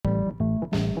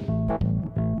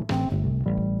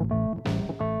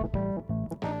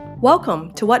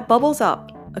Welcome to What Bubbles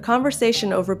Up, a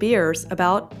conversation over beers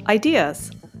about ideas,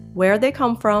 where they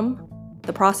come from,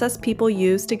 the process people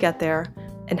use to get there,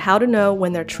 and how to know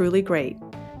when they're truly great.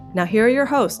 Now here are your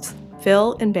hosts,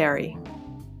 Phil and Barry.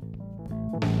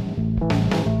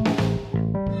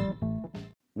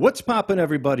 What's poppin',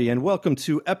 everybody, and welcome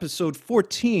to episode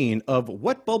 14 of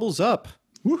What Bubbles Up.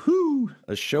 Woohoo!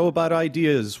 A show about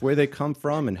ideas, where they come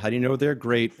from, and how do you know they're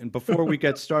great. And before we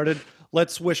get started,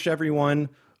 let's wish everyone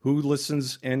who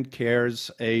listens and cares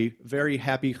a very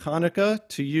happy Hanukkah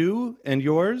to you and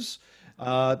yours.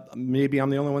 Maybe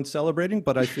I'm the only one celebrating,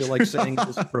 but I feel like saying it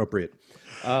is appropriate.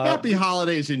 Happy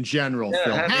holidays in general,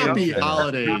 Phil. Happy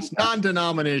holidays,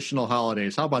 non-denominational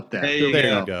holidays. How about that? There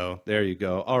you go. There you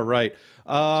go. All right.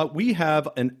 We have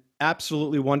an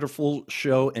absolutely wonderful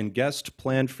show and guest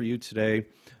planned for you today.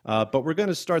 But we're going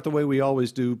to start the way we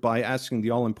always do by asking the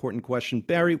all-important question.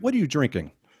 Barry, what are you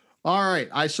drinking? All right.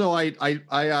 I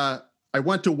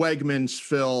went to Wegmans,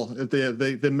 Phil,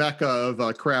 the mecca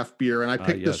of craft beer, and I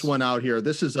picked this one out here.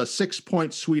 This is a 6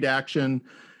 Point Sweet Action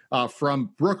from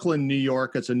Brooklyn, New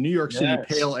York. It's a New York City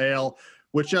Pale Ale,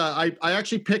 which I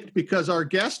actually picked because our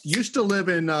guest used to live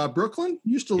in Brooklyn,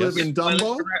 used to live in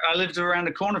Dumbo. I lived around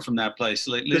the corner from that place.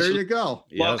 There you go.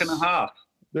 Block and a half.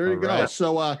 There you go. Right.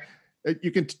 So you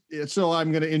can. So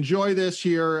I'm going to enjoy this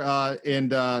here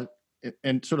and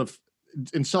sort of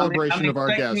in celebration of our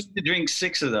guest. To drink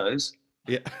 6 of those.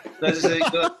 Yeah.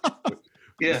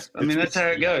 Yeah. I mean, that's how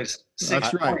it goes.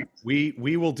 That's right. We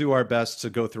will do our best to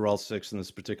go through all 6 in this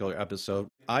particular episode.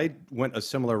 I went a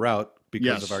similar route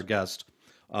because of our guest.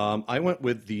 I went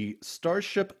with the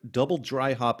Starship Double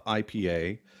Dry Hop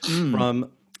IPA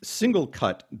from Single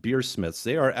Cut Beersmiths.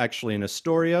 They are actually in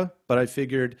Astoria, but I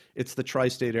figured it's the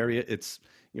tri-state area. It's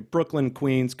Brooklyn,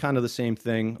 Queens, kind of the same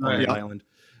thing on the island.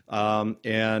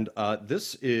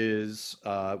 This is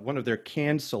one of their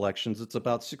canned selections. It's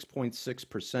about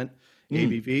 6.6%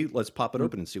 ABV. Let's pop it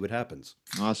open and see what happens.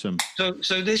 Awesome.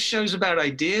 So this show's about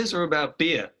ideas or about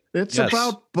beer? It's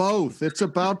about both. It's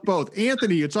about both.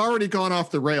 Anthony, it's already gone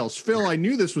off the rails. Phil, I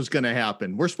knew this was going to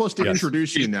happen. We're supposed to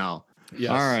introduce you now.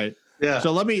 Yes. All right. Yeah.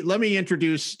 So let me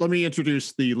introduce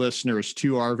the listeners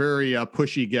to our very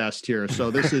pushy guest here.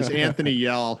 So this is Anthony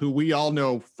Yell, who we all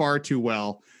know far too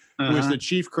well, who is the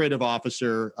Chief Creative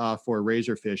Officer for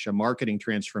Razorfish, a marketing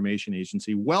transformation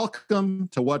agency. Welcome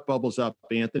to What Bubbles Up,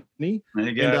 Anthony. There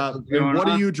you go. And what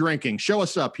are you drinking? Show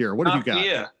us up here. What have you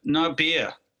got? Not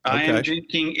beer. I am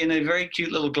drinking in a very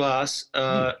cute little glass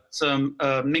some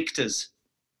Michter's.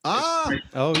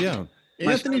 Oh, yeah.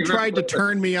 Anthony tried to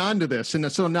turn me on to this.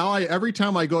 And so now every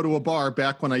time I go to a bar,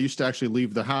 back when I used to actually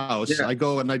leave the house, I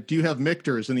go and do you have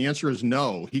Michter's? And the answer is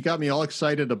no. He got me all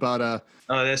excited about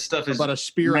that stuff is about a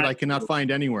spirit I cannot find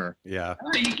anywhere. Yeah.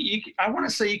 I want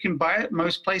to say you can buy it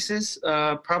most places,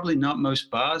 probably not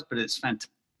most bars, but it's fantastic.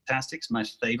 It's my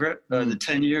favorite. The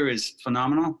 10-year is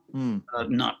phenomenal,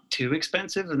 not too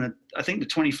expensive. And I think the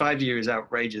 25-year is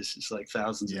outrageous. It's like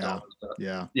thousands of dollars. But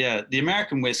yeah. The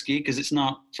American whiskey, because it's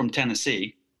not from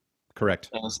Tennessee. Correct.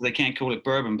 So they can't call it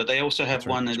bourbon, but they also have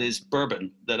one that is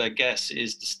bourbon that I guess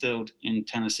is distilled in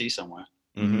Tennessee somewhere.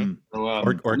 Mm-hmm. So,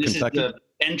 or this Kentucky. Is the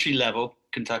entry level.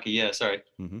 Kentucky, yeah, sorry.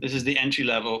 Mm-hmm. This is the entry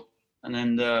level. And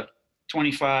then the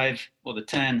 25 or the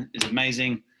 10 is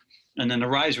amazing. And then the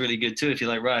rye is really good too, if you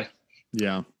like rye.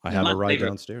 Yeah. I have a rye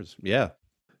downstairs. Yeah.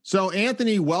 So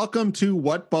Anthony, welcome to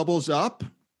What Bubbles Up.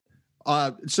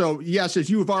 So yes, as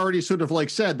you've already sort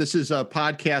of said, this is a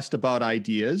podcast about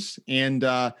ideas. And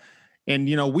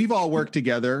we've all worked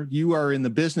together. You are in the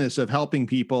business of helping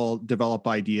people develop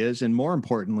ideas. And more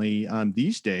importantly,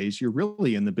 these days, you're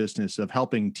really in the business of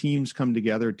helping teams come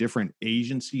together, different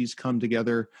agencies come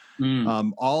together.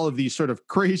 All of these sort of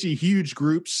crazy, huge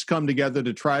groups come together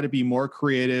to try to be more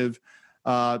creative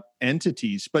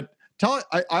entities. But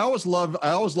I always love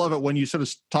it when you sort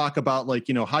of talk about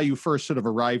how you first sort of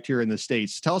arrived here in the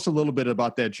States. Tell us a little bit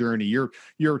about that journey. Your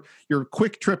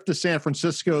quick trip to San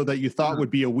Francisco that you thought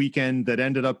would be a weekend that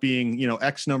ended up being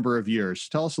X number of years.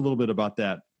 Tell us a little bit about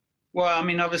that. Well, I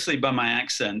mean, obviously by my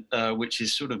accent, which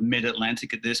is sort of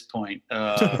mid-Atlantic at this point.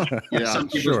 Some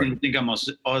people think I'm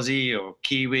Aussie or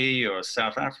Kiwi or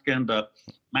South African, but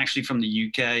I'm actually from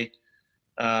the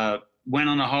UK. Went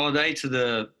on a holiday to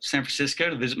the San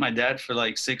Francisco to visit my dad for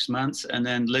 6 months, and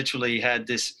then literally had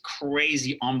this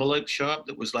crazy envelope shop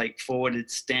that was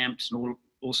forwarded stamps and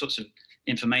all sorts of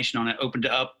information on it. Opened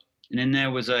it up, and in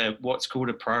there was what's called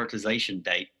a prioritization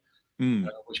date,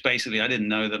 which basically I didn't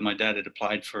know that my dad had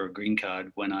applied for a green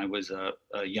card when I was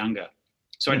younger.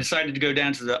 So I decided to go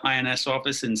down to the INS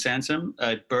office in Sansom.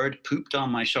 A bird pooped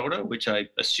on my shoulder, which I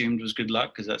assumed was good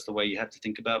luck because that's the way you have to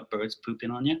think about birds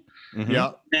pooping on you. Mm-hmm.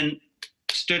 Yeah. Then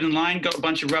stood in line, got a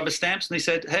bunch of rubber stamps, and they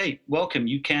said, "Hey, welcome,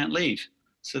 you can't leave."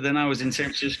 So then I was in San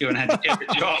Francisco and had to get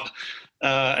a job.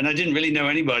 And I didn't really know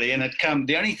anybody. And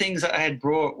the only things that I had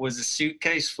brought was a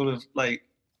suitcase full of like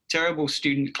terrible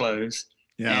student clothes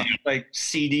and like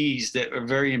CDs that were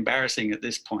very embarrassing at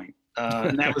this point.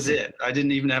 And that was it. I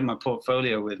didn't even have my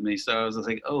portfolio with me. So I was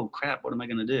like, oh crap, what am I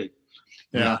going to do?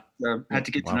 Yeah. So I had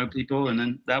to get to know people. And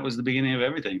then that was the beginning of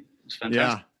everything. It was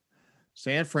fantastic. Yeah.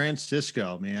 San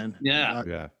Francisco, man. Yeah.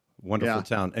 Yeah. Wonderful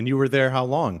town. And you were there how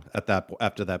long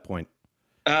after that point?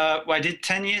 Well, I did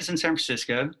 10 years in San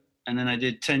Francisco, and then I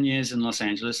did 10 years in Los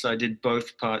Angeles. So I did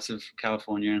both parts of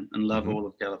California and love all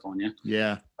of California.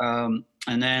 Yeah. And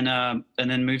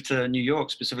then moved to New York,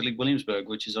 specifically Williamsburg,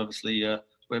 which is obviously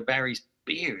where Barry's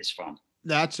beer is from.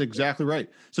 That's exactly right.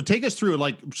 So take us through,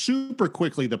 like, super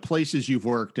quickly, the places you've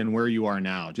worked and where you are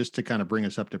now, just to kind of bring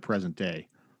us up to present day.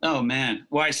 Oh, man.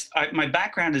 Well, my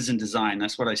background is in design.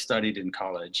 That's what I studied in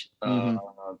college.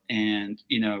 And,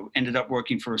 ended up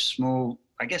working for a small,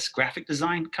 I guess, graphic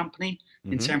design company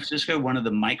in San Francisco, one of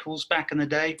the Michaels back in the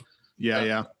day.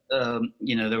 Yeah.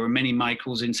 There were many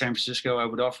Michaels in San Francisco I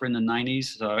would offer in the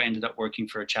 90s. So I ended up working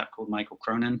for a chap called Michael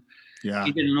Cronin. Yeah.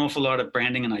 He did an awful lot of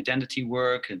branding and identity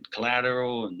work and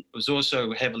collateral, and was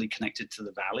also heavily connected to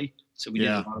the Valley. So we did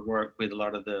a lot of work with a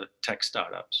lot of the tech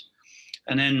startups.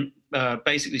 And then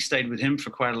basically stayed with him for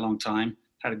quite a long time,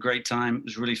 had a great time. It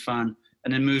was really fun.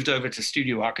 And then moved over to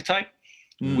Studio Archetype,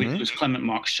 which was Clement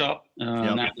Marks' shop.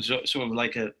 And that was sort of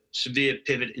like a severe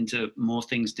pivot into more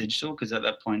things digital, because at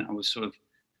that point I was sort of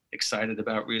excited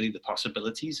about really the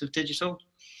possibilities of digital.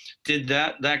 Did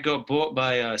that got bought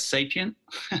by Sapient.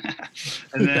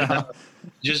 And then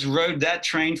just rode that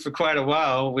train for quite a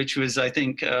while, which was, I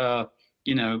think,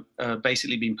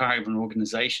 basically being part of an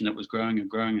organization that was growing and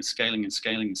growing and scaling and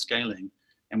scaling and scaling,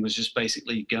 and was just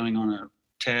basically going on a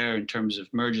tear in terms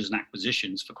of mergers and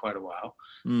acquisitions for quite a while.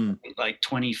 Like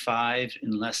 25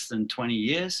 in less than 20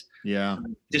 years. Yeah.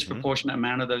 Disproportionate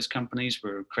amount of those companies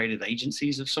were creative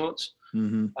agencies of sorts.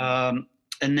 And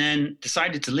then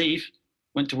decided to leave,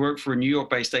 went to work for a New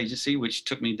York-based agency, which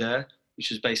took me there, which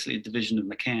was basically a division of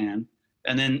McCann,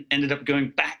 and then ended up going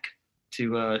back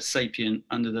to Sapient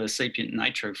under the Sapient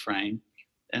Nitro frame,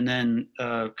 and then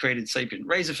created Sapient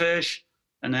Razorfish,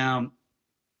 and now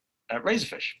at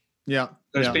Razorfish. Yeah.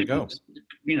 So it's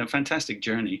been fantastic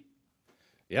journey.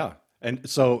 Yeah. And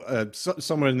so,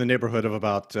 somewhere in the neighborhood of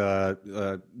about 8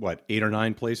 or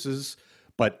 9 places,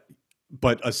 but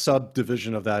a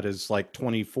subdivision of that is like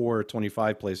 24 or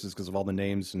 25 places because of all the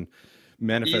names and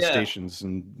manifestations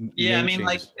and I mean,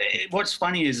 like, what's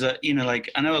funny is that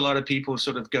I know a lot of people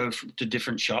sort of go to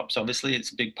different shops. Obviously,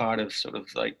 it's a big part of sort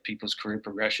of like people's career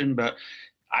progression, but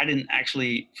I didn't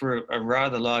actually, for a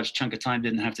rather large chunk of time,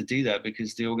 didn't have to do that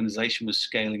because the organization was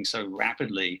scaling so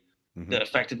rapidly that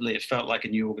effectively it felt like a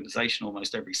new organization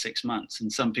almost every 6 months. And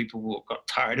some people got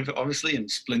tired of it, obviously, and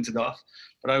splintered off.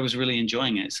 But I was really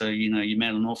enjoying it. So, you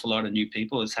met an awful lot of new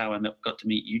people. Is how I got to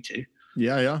meet you two.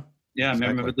 Yeah. Yeah, I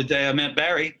remember the day I met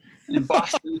Barry in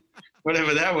Boston,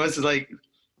 whatever that was. Like,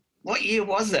 what year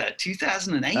was that?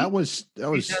 2008? That was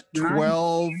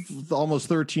 12, almost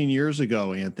 13 years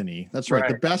ago, Anthony. That's right.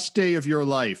 The best day of your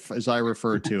life, as I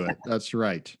refer to it. That's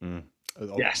right.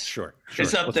 Oh, yes, sure.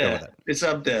 It's up there. It's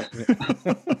up there.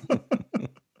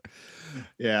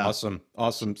 Yeah.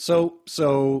 Awesome.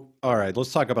 So, all right,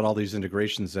 let's talk about all these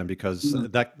integrations then, because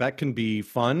that can be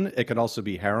fun. It can also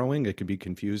be harrowing. It can be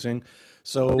confusing.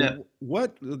 So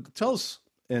tell us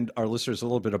and our listeners a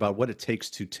little bit about what it takes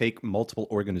to take multiple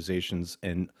organizations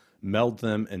and meld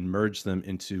them and merge them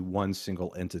into one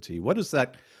single entity. What does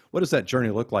that journey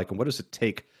look like, and what does it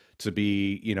take to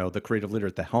be, the creative leader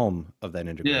at the helm of that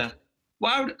integration? Yeah.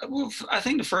 Well, I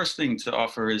think the first thing to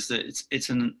offer is that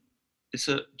it's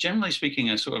a generally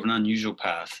speaking a sort of an unusual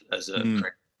path as a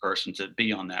creative person to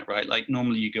be on that, right? Like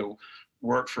normally you go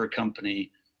work for a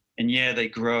company and they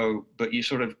grow, but you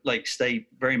sort of like stay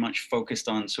very much focused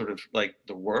on sort of like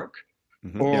the work,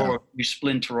 or you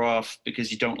splinter off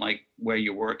because you don't like where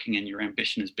you're working and your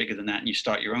ambition is bigger than that and you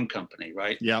start your own company,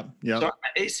 right? Yeah. So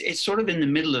it's sort of in the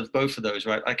middle of both of those,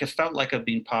 right? Like I felt like I've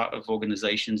been part of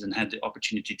organizations and had the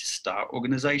opportunity to start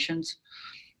organizations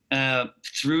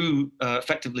through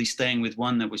effectively staying with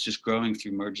one that was just growing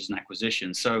through mergers and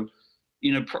acquisitions. So,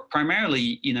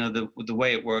 primarily, the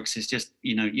way it works is just,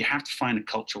 you have to find a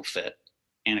cultural fit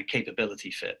and a capability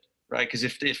fit, right? Because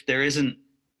if there isn't,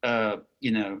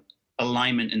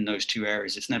 alignment in those two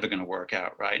areas, it's never going to work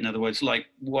out, right? In other words, like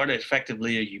what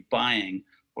effectively are you buying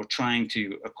or trying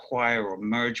to acquire or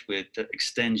merge with that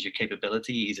extends your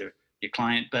capability, either your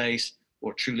client base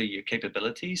or truly your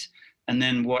capabilities? And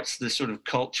then what's the sort of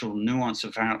cultural nuance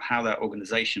of how that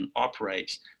organization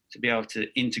operates to be able to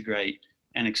integrate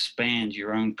and expand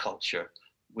your own culture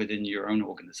within your own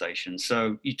organization?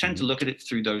 So you tend to look at it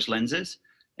through those lenses,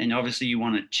 and obviously you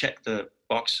want to check the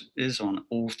boxes on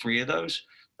all three of those.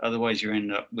 Otherwise you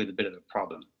end up with a bit of a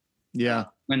problem. Yeah.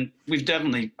 And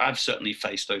I've certainly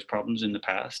faced those problems in the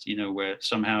past, where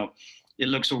somehow it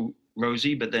looks all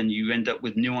rosy, but then you end up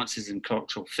with nuances in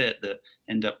cultural fit that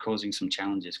end up causing some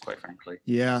challenges, quite frankly.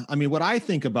 Yeah. I mean, what I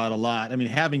think about a lot, I mean,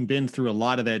 having been through a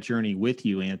lot of that journey with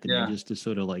you, Anthony, just to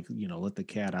sort of like, let the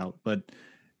cat out, but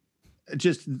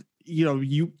just,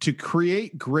 you to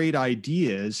create great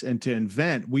ideas and to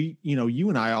invent, you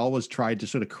and I always tried to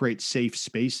sort of create safe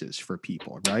spaces for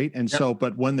people. Right. And so,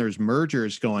 but when there's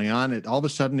mergers going on, all of a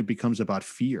sudden it becomes about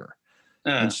fear.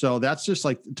 And so that's just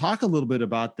like, talk a little bit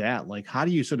about that. Like, how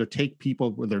do you sort of take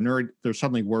people where they're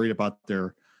suddenly worried about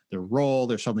their role.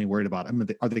 They're suddenly worried about, are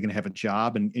they going to have a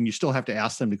job? And you still have to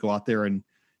ask them to go out there and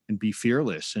be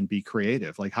fearless and be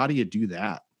creative. Like, how do you do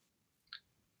that?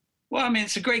 Well, I mean,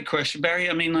 it's a great question, Barry.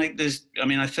 I mean,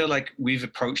 I feel like we've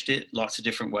approached it lots of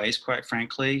different ways, quite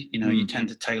frankly. You tend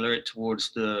to tailor it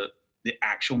towards the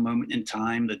actual moment in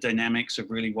time, the dynamics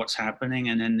of really what's happening,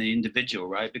 and then the individual,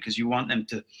 right? Because you want them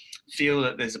to feel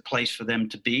that there's a place for them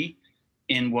to be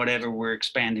in whatever we're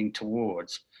expanding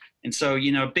towards. And so,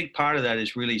 a big part of that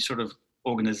is really sort of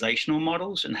organizational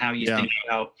models and how you think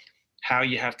about how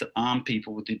you have to arm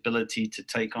people with the ability to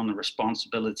take on the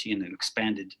responsibility in an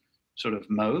expanded sort of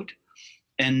mode,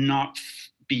 and not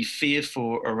be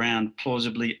fearful around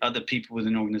plausibly other people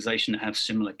within an organization that have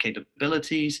similar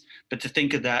capabilities, but to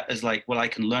think of that as like, well, I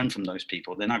can learn from those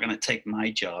people. They're not going to take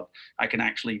my job. I can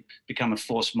actually become a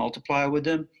force multiplier with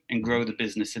them and grow the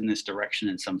business in this direction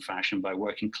in some fashion by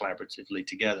working collaboratively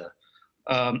together.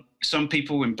 Some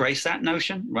people embrace that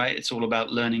notion, right? It's all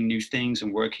about learning new things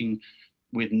and working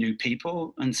with new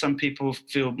people. And some people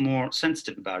feel more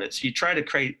sensitive about it. So you try to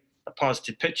create a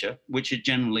positive picture, which it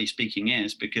generally speaking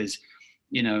is, because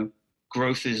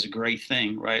growth is a great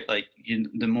thing, right? Like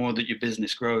the more that your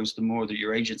business grows, the more that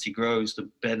your agency grows, the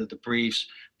better the briefs,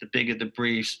 the bigger the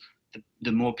briefs,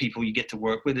 the more people you get to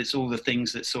work with. It's all the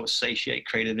things that sort of satiate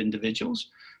creative individuals.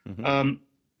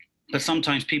 But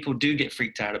sometimes people do get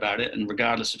freaked out about it, and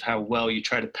regardless of how well you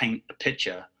try to paint a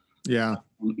picture,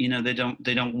 they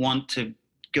don't want to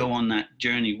go on that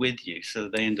journey with you, so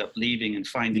they end up leaving and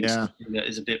finding something that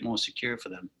is a bit more secure for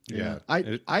them.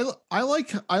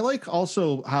 I like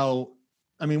also how,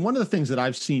 I mean, one of the things that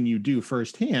I've seen you do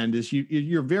firsthand is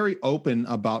you're very open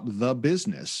about the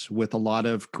business with a lot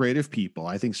of creative people.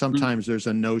 I think sometimes there's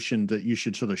a notion that you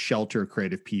should sort of shelter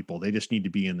creative people. They just need to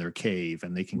be in their cave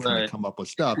and they can kind of come up with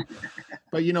stuff.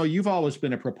 But, you've always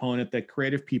been a proponent that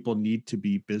creative people need to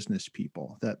be business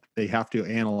people, that they have to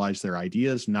analyze their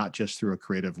ideas, not just through a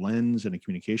creative lens and a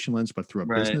communication lens, but through a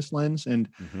business lens. And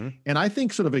I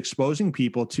think sort of exposing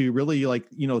people to really like,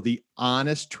 the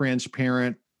honest,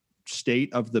 transparent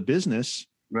state of the business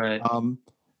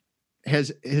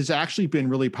has actually been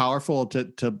really powerful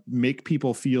to make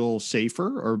people feel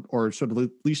safer or sort of at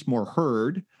least more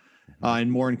heard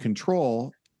and more in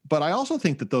control. But I also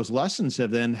think that those lessons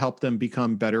have then helped them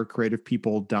become better creative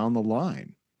people down the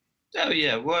line. Oh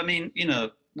yeah. Well, I mean,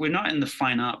 we're not in the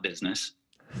fine art business.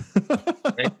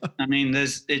 Right? I mean,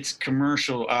 it's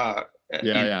commercial art.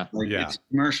 It's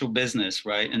commercial business,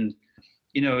 right? And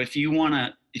if you want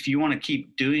to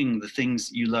keep doing the things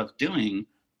you love doing,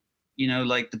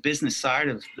 like the business side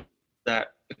of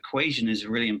that equation is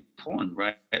really important,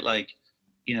 right? Like,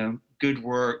 good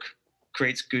work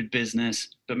creates good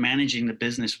business, but managing the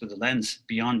business with a lens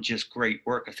beyond just great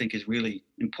work, I think, is really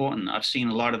important. I've seen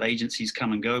a lot of agencies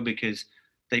come and go because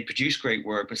they produce great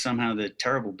work, but somehow they're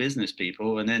terrible business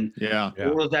people. And then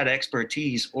all of that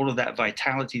expertise, all of that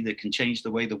vitality that can change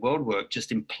the way the world works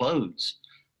just implodes.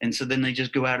 And so then they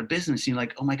just go out of business. And you're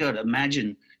like, oh my God,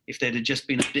 imagine if they'd have just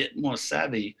been a bit more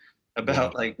savvy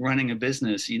about like running a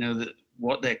business, that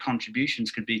what their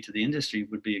contributions could be to the industry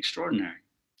would be extraordinary.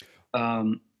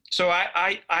 So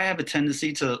I have a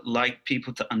tendency to like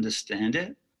people to understand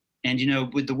it.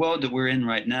 And, with the world that we're in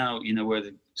right now, where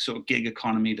the sort of gig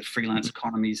economy, the freelance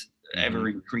economy is ever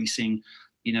increasing,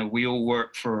 we all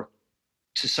work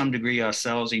to some degree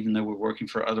ourselves, even though we're working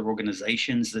for other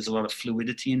organizations. There's a lot of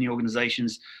fluidity in the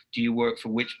organizations. Do you work for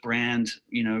which brand?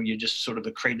 You're just sort of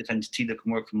a creative entity that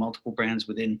can work for multiple brands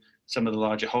within some of the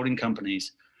larger holding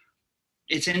companies.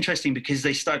 It's interesting because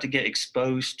they start to get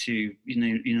exposed to,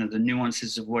 the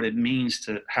nuances of what it means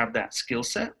to have that skill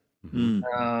set.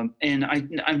 And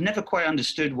I've never quite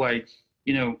understood why,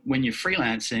 when you're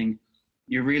freelancing,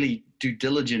 you're really due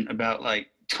diligent about like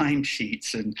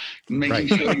timesheets and making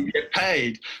sure you get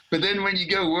paid. But then when you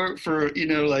go work for,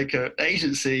 like an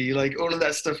agency, like all of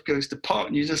that stuff goes to pot,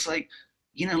 and you're just like,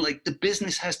 like the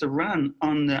business has to run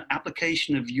on the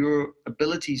application of your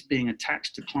abilities being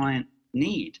attached to client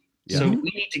need. Yeah. So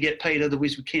we need to get paid,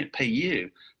 otherwise we can't pay you.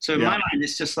 So in my mind,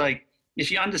 it's just like, if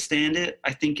you understand it,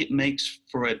 I think it makes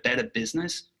for a better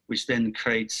business, which then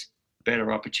creates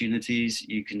better opportunities.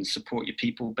 You can support your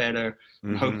people better.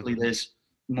 And hopefully there's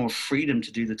more freedom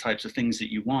to do the types of things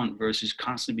that you want versus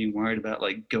constantly being worried about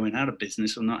like going out of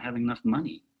business or not having enough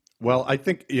money. Well, I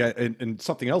think, and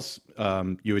something else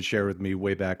you would share with me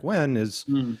way back when is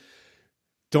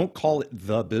don't call it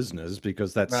the business,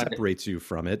 because that separates you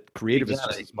from it. Creative is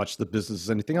just as much the business as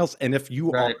anything else. And if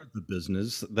you are the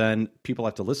business, then people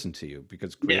have to listen to you,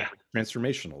 because creative is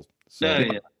transformational. So,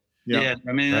 I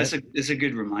mean, it's a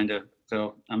good reminder,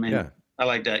 Phil. I mean, I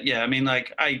like that. Yeah. I mean,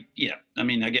 like I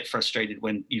get frustrated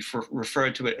when you refer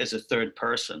to it as a third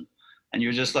person. And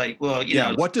you're just like, well, you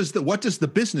know, what does the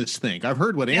business think? I've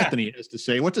heard what Anthony has to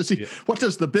say. What does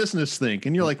the business think?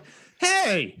 And you're like,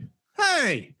 hey.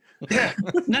 Yeah.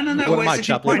 No. What am I,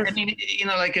 chop liver? I mean,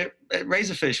 like at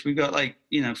Razorfish, we've got like,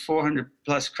 400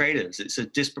 plus creatives. It's a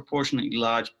disproportionately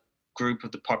large group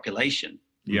of the population.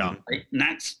 Yeah. Right? And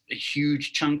that's a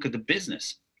huge chunk of the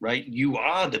business, right? You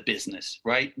are the business,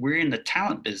 right? We're in the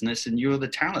talent business and you're the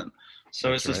talent.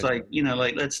 So it's just like,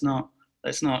 like, let's not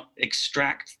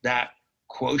extract that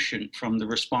quotient from the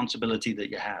responsibility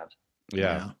that you have.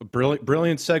 Yeah.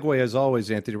 Brilliant segue as always,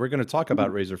 Anthony. We're going to talk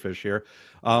about Razorfish here.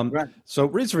 So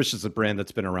Razorfish is a brand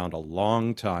that's been around a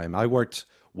long time. I worked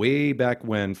way back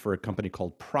when for a company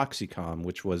called Proxicom,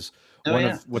 which was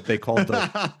of what they called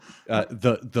the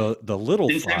little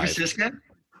in five. San Francisco?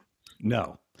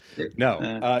 No,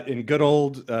 in good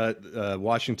old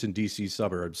Washington D.C.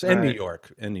 suburbs and New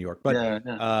York,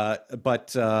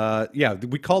 but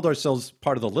we called ourselves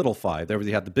part of the Little Five. There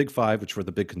we had the Big Five, which were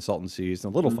the big consultancies,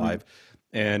 and the Little Five,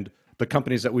 and the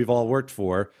companies that we've all worked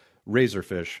for: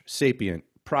 Razorfish, Sapient,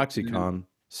 Proxicom,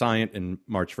 Scient, and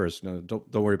March 1st. No,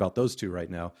 don't worry about those two right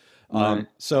now.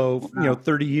 So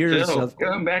 30 years of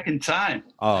going back in time.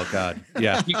 Oh God,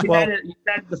 yeah. You add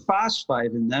the Fast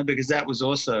Five in there because that was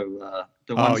also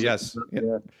the one. Oh yes,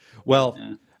 Well,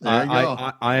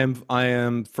 I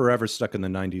am forever stuck in the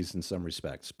 90s in some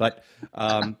respects, but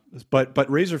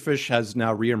Razorfish has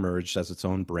now reemerged as its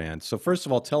own brand. So first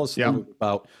of all, tell us a little bit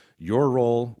about your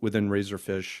role within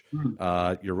Razorfish,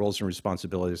 your roles and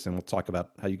responsibilities, and we'll talk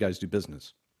about how you guys do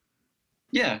business.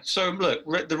 Yeah. So look,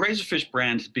 the Razorfish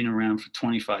brand has been around for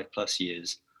 25 plus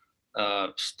years.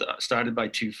 Started by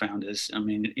two founders. I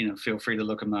mean, feel free to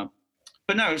look them up.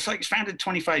 But no, it's founded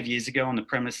 25 years ago on the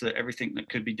premise that everything that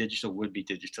could be digital would be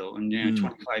digital. And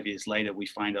 25 years later, we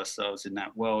find ourselves in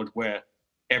that world where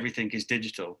everything is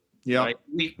digital. Yeah. Right?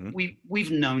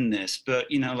 We've known this, but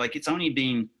it's only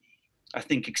been, I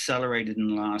think, accelerated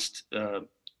in the last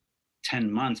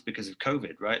 10 months because of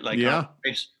COVID, right?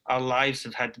 Our lives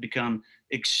have had to become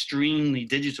extremely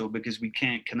digital because we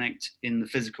can't connect in the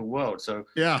physical world. So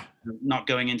not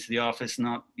going into the office,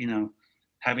 not,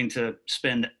 having to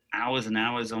spend hours and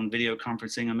hours on video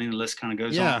conferencing. I mean, the list kind of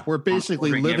goes on. Yeah, we're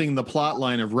basically living the plot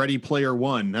line of Ready Player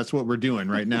One. That's what we're doing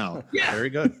right now. Very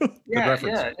good. Good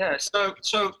reference. Yeah. So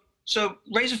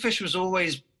Razorfish was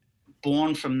always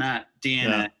born from that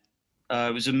DNA.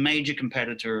 It was a major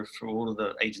competitor for all of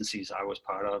the agencies I was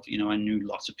part of. I knew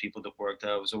lots of people that worked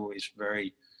there. I was always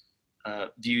very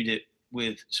viewed it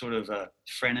with sort of a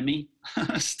frenemy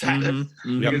status.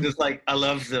 Because it's like, I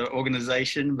love the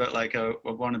organization, but I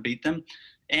want to beat them.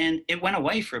 And it went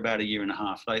away for about a year and a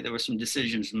half. There were some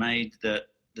decisions made that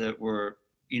were,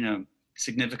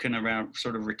 significant around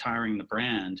sort of retiring the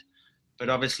brand. But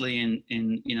obviously in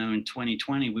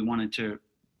 2020, we wanted to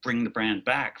bring the brand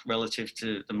back relative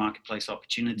to the marketplace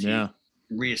opportunity,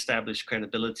 reestablish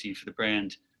credibility for the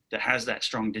brand that has that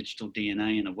strong digital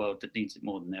DNA in a world that needs it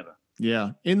more than ever.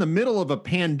 Yeah. In the middle of a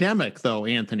pandemic though,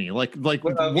 Anthony, what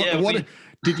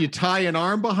did you tie an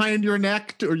arm behind your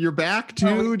neck or your back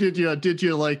too? Did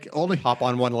you only hop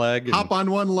on one leg?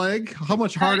 How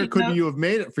much harder could you have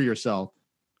made it for yourself?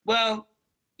 Well,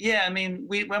 yeah, I mean,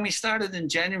 when we started in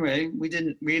January, we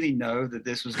didn't really know that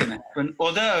this was going to happen.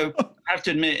 Although, I have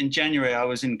to admit, in January, I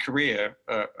was in Korea.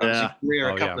 I was in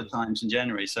Korea a couple of times in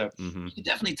January. So you could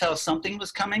definitely tell something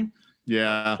was coming.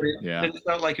 Yeah. It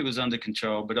felt like it was under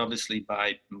control. But obviously,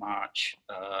 by March,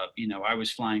 I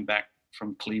was flying back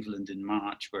from Cleveland in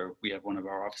March, where we have one of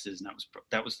our offices. And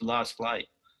that was the last flight.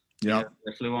 Yeah.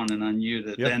 I flew on, and I knew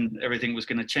that then everything was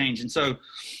going to change. And so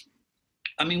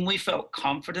I mean, we felt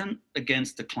confident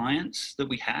against the clients that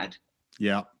we had.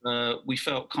 Yeah. We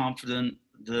felt confident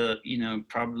that,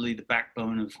 probably the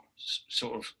backbone of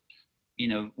sort of,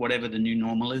 whatever the new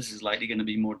normal is likely going to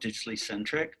be more digitally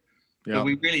centric. Yeah. But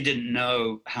we really didn't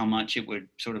know how much it would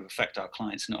sort of affect our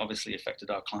clients, and it obviously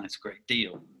affected our clients a great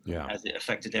deal, as it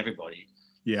affected everybody.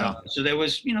 Yeah. So there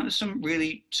was, some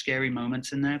really scary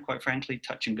moments in there, quite frankly,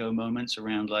 touch and go moments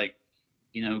around like,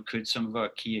 could some of our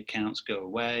key accounts go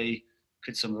away?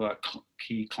 Could some of our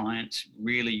key clients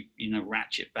really,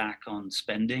 ratchet back on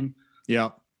spending? Yeah.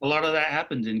 A lot of that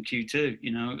happened in Q2.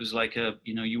 It was like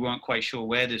you weren't quite sure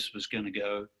where this was going to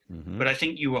go, but I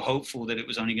think you were hopeful that it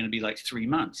was only going to be like 3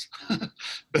 months.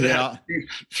 But yeah.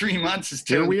 3 months is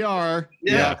here we are.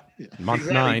 Yeah. Month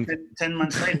exactly. 9. 10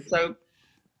 months later.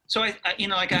 So I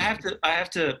have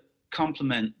to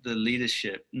compliment the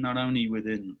leadership, not only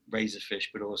within Razorfish,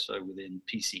 but also within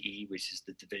PCE, which is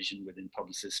the division within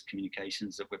Publicis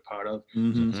Communications that we're part of.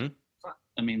 Mm-hmm. So,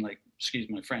 I mean, like, excuse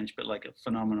my French, but like a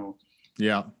phenomenal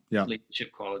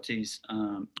leadership qualities.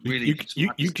 Really,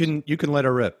 you can let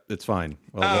her rip. It's fine.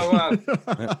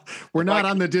 We're not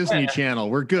on the Disney Channel.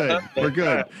 We're good. We're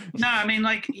good. No, I mean,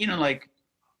 like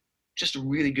just a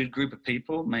really good group of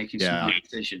people making smart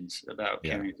decisions about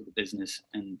caring for the business,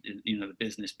 and the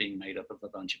business being made up of a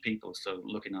bunch of people. So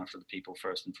looking after the people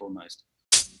first and foremost.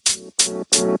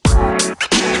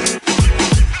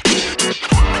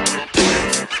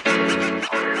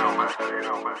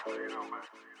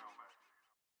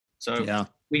 So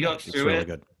we got through it.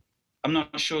 Good. I'm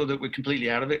not sure that we're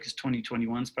completely out of it, because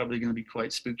 2021 is probably going to be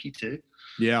quite spooky too.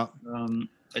 Yeah.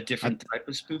 A different type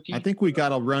of spooky. I think we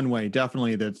got a runway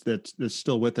definitely that's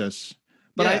still with us.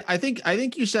 But I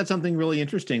think you said something really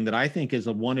interesting that I think is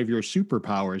one of your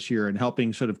superpowers here in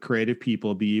helping sort of creative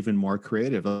people be even more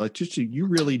creative. Like, just you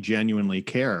really genuinely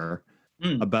care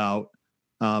about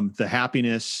the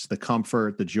happiness, the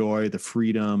comfort, the joy, the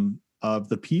freedom of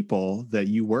the people that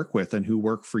you work with and who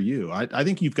work for you. I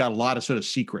think you've got a lot of sort of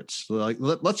secrets. Like,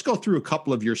 let's go through a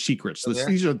couple of your secrets.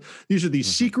 These are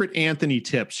secret Anthony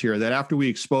tips here that after we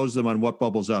expose them on What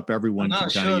Bubbles Up, everyone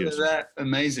can kind of use. I'm not sure they're that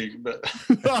amazing, but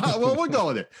well, we'll go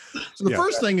with it. So the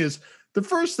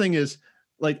first thing is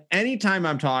like, anytime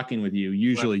I'm talking with you,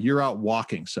 usually you're out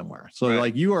walking somewhere. So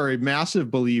like, you are a massive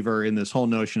believer in this whole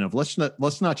notion of let's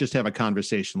not just have a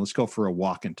conversation. Let's go for a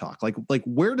walk and talk. Like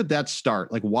where did that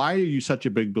start? Like, why are you such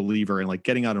a big believer in like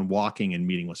getting out and walking and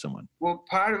meeting with someone? Well,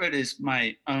 part of it is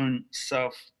my own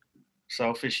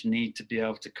selfish need to be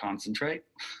able to concentrate.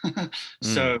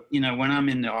 So, when I'm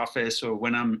in the office or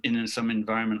when I'm in some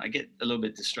environment, I get a little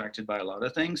bit distracted by a lot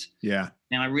of things. Yeah.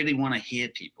 And I really want to hear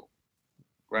people.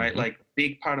 Right? Like, a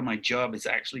big part of my job is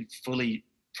actually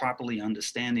properly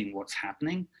understanding what's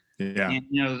happening. Yeah. And,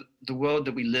 the world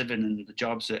that we live in and the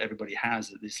jobs that everybody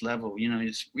has at this level,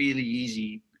 it's really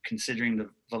easy, considering the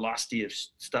velocity of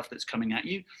stuff that's coming at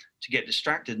you, to get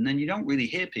distracted. And then you don't really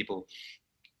hear people.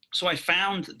 So I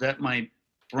found that my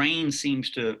brain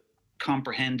seems to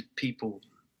comprehend people,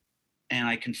 and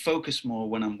I can focus more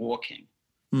when I'm walking.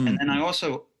 And then I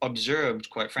also observed,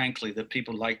 quite frankly, that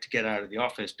people like to get out of the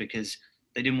office because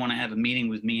they didn't want to have a meeting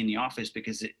with me in the office,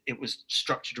 because it was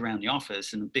structured around the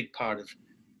office. And a big part of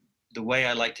the way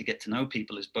I like to get to know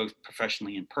people is both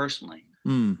professionally and personally.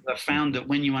 I found that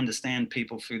when you understand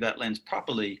people through that lens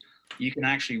properly, you can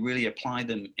actually really apply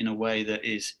them in a way that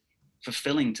is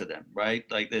fulfilling to them, right?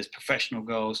 Like, there's professional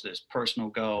goals, there's personal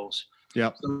goals.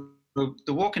 Yeah. So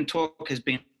the walk and talk has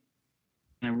been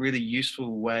a really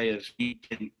useful way of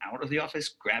getting out of the office,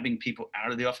 grabbing people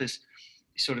out of the office,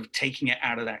 sort of taking it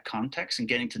out of that context and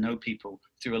getting to know people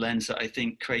through a lens that I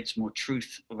think creates more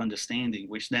truth of understanding,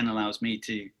 which then allows me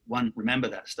to, one, remember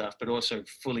that stuff, but also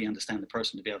fully understand the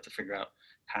person to be able to figure out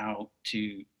how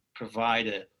to provide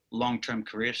a long-term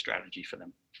career strategy for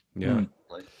them. Yeah.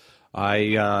 I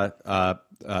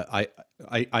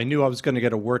knew I was going to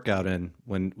get a workout in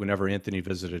whenever Anthony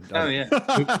visited. Oh yeah.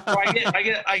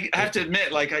 I have to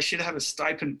admit, like, I should have a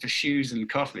stipend for shoes and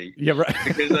coffee. Yeah, right.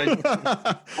 Because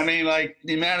I mean, like,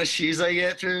 the amount of shoes I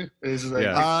get through is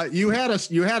like. You had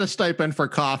a stipend for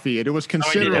coffee, and it was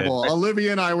considerable.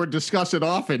 Olivia and I would discuss it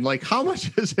often. Like, how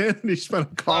much has Anthony spent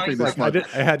on coffee this month?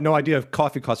 I had no idea if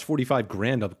coffee costs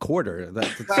 $45,000 a quarter.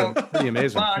 That's pretty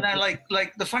amazing. Well, no,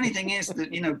 like the funny thing is that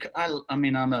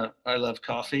I love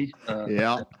coffee.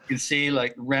 Yeah. You can see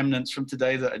like remnants from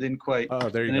today that I didn't quite. Oh,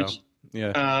 there you finish. go.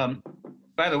 Yeah.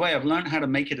 By the way, I've learned how to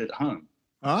make it at home.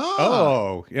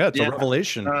 Oh, yeah, it's a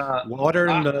revelation. Water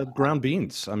and ground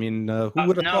beans. I mean, who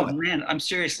would have thought? No, man, I'm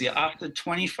seriously. After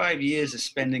 25 years of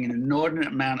spending an inordinate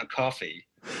amount of coffee,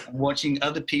 watching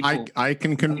other people. I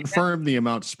can confirm the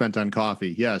amount spent on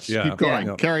coffee. Yes. Keep going.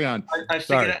 Yeah. Carry on. I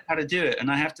figured out how to do it,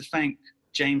 and I have to thank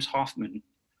James Hoffman.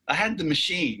 I had the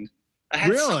machine. I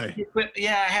had I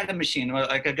had a machine.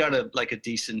 Like I got a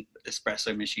decent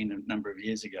espresso machine a number of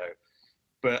years ago,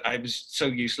 but I was so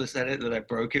useless at it that I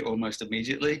broke it almost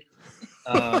immediately.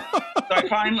 So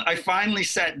I finally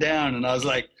sat down and I was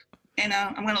like,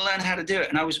 I'm going to learn how to do it.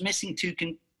 And I was missing two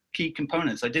key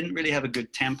components. I didn't really have a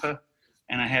good temper,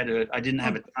 and I didn't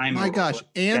have a timer. My gosh,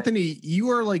 Anthony, you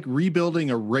are like rebuilding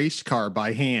a race car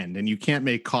by hand, and you can't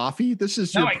make coffee. This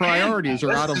is your priorities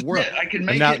are out of work. I can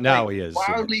make it now he is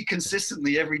wildly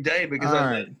consistently every day because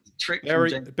I trick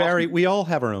Barry. We all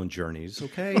have our own journeys.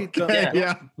 Okay.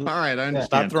 Yeah. All right. I understand.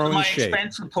 Stop throwing my shade.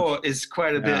 expense report is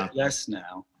quite a bit less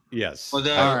now. Yes.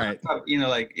 Although, all right.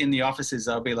 Like in the offices,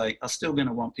 I'll be like, I'm still going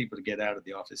to want people to get out of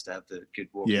the office to have the good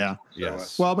walk. Yeah.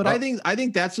 Yes. Well, but I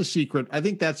think that's a secret. I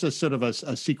think that's a sort of a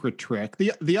secret trick.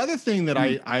 The other thing that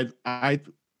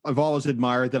I've always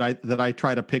admired that I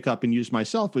try to pick up and use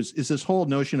myself is this whole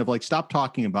notion of like, stop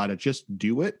talking about it, just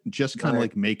do it, just kind of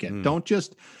like make it. Don't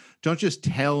just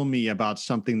tell me about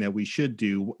something that we should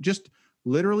do.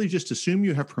 Literally just assume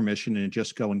you have permission and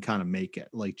just go and kind of make it.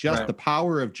 Like just the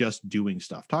power of just doing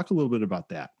stuff. Talk a little bit about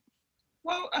that.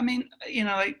 Well, I mean,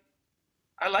 I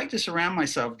like to surround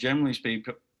myself, generally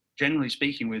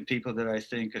speaking, with people that I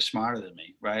think are smarter than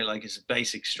me, right? Like it's a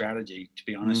basic strategy, to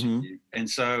be honest with you. And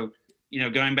so,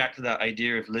 going back to that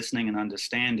idea of listening and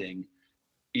understanding,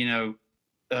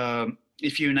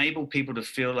 if you enable people to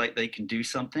feel like they can do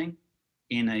something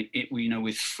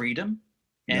with freedom,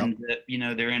 and that,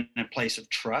 they're in a place of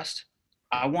trust,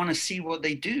 I want to see what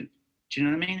they do. Do you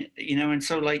know what I mean? And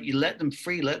so like you let them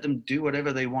free, let them do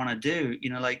whatever they want to do.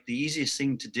 Like the easiest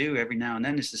thing to do every now and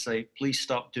then is to say, please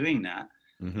stop doing that.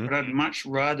 But I'd much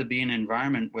rather be in an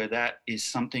environment where that is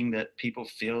something that people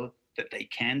feel that they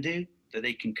can do, that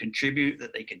they can contribute,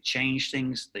 that they can change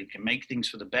things, they can make things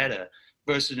for the better,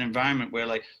 versus an environment where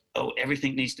like, oh,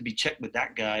 everything needs to be checked with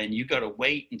that guy, and you got to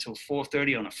wait until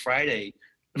 4:30 on a Friday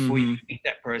before you meet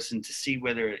that person to see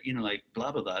whether, like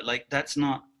blah, blah, blah. Like that's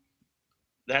not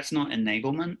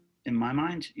enablement in my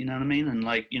mind, you know what I mean? And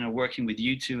like, working with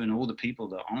you two and all the people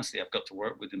that honestly I've got to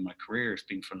work with in my career has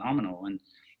been phenomenal. And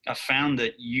I found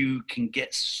that you can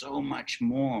get so much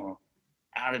more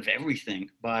out of everything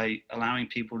by allowing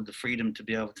people the freedom to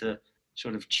be able to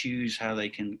sort of choose how they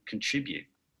can contribute.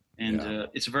 And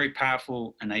it's a very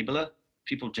powerful enabler.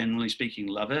 People generally speaking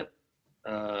love it.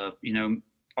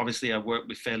 Obviously I work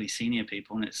with fairly senior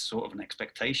people and it's sort of an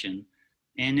expectation.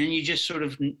 And then you just sort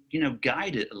of,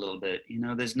 guide it a little bit.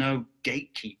 There's no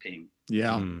gatekeeping.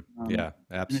 Yeah. Yeah,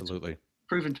 absolutely.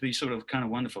 Proven to be sort of kind of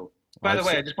wonderful. By the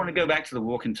way, I just want to go back to the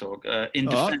walk and talk. In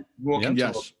defense walk and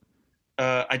talk,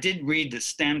 I did read that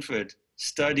Stanford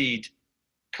studied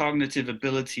cognitive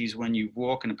abilities when you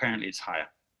walk, and apparently it's higher.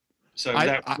 So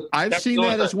I've seen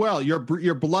that as well. Your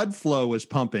blood flow is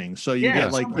pumping, so you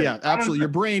get like absolutely. Your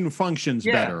brain functions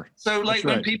better. So like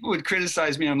when people would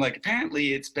criticize me, I'm like,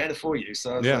 apparently it's better for you.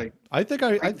 So I was like, I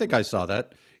think I saw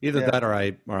that. Either that or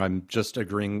I'm just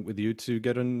agreeing with you to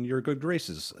get in your good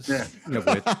graces. Yeah.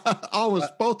 Always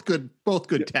both good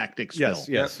tactics. Yes,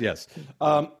 Phil. Yes.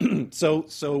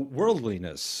 So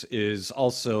worldliness is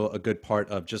also a good part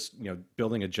of just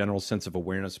building a general sense of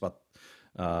awareness about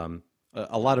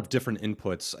a lot of different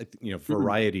inputs,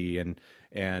 variety and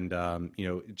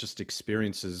just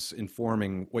experiences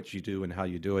informing what you do and how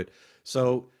you do it.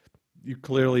 So you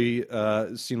clearly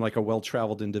seem like a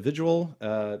well-traveled individual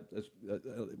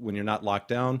when you're not locked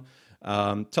down.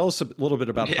 Tell us a little bit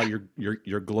about how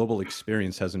your global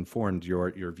experience has informed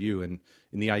your view in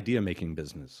the idea-making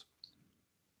business.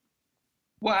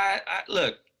 Well,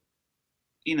 look,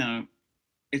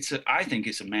 I think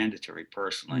it's a mandatory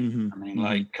personally. I mean,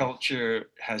 like culture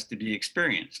has to be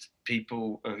experienced.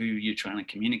 People who you're trying to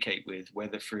communicate with,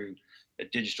 whether through a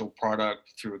digital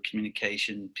product, through a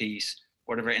communication piece,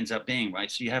 whatever it ends up being,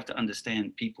 right? So you have to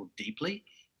understand people deeply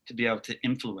to be able to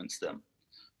influence them.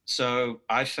 So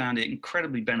I found it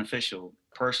incredibly beneficial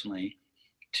personally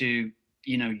to,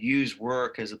 use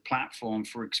work as a platform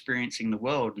for experiencing the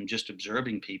world and just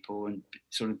observing people and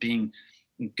sort of being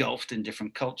engulfed in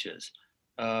different cultures.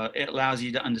 It allows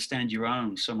you to understand your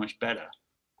own so much better.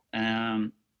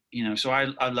 So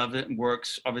I love it.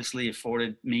 Work's obviously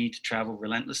afforded me to travel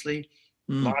relentlessly.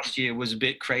 Last year was a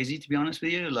bit crazy, to be honest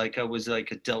with you. Like I was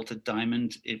like a Delta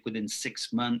Diamond within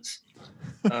 6 months.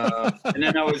 And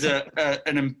then I was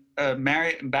a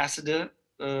Marriott ambassador,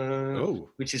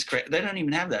 which is crazy. They don't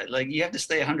even have that. Like you have to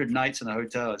stay 100 nights in a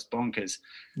hotel. It's bonkers.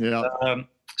 Yeah.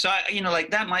 So,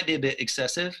 like that might be a bit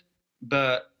excessive,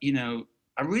 but,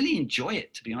 I really enjoy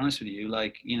it, to be honest with you.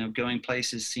 Like, going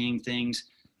places, seeing things.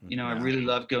 I really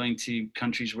love going to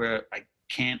countries where I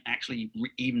can't actually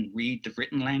even read the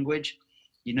written language.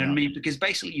 You know what I mean? Because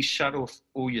basically you shut off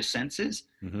all your senses,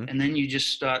 and then you just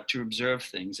start to observe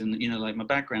things. And, like my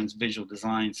background's visual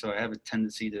design, so I have a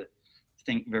tendency to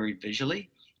think very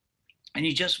visually. And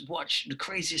you just watch the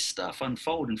craziest stuff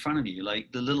unfold in front of you.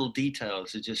 Like the little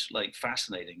details are just like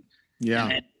fascinating. Yeah.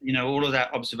 And, all of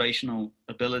that observational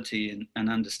ability and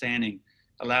understanding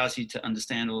allows you to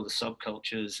understand all the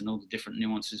subcultures and all the different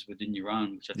nuances within your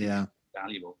own, which I think is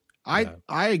valuable. I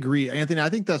agree, Anthony. I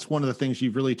think that's one of the things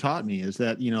you've really taught me is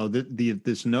that,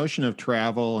 this notion of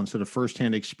travel and sort of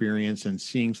firsthand experience and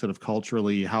seeing sort of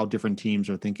culturally how different teams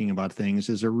are thinking about things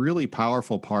is a really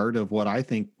powerful part of what I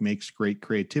think makes great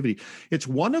creativity. It's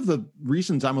one of the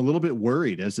reasons I'm a little bit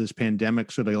worried as this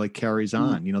pandemic sort of like carries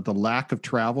on. The lack of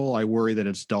travel, I worry that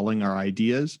it's dulling our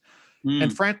ideas.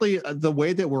 And frankly, the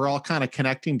way that we're all kind of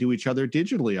connecting to each other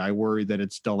digitally, I worry that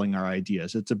it's dulling our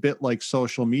ideas. It's a bit like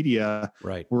social media.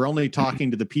 Right. We're only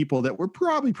talking to the people that we're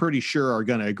probably pretty sure are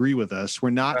going to agree with us. We're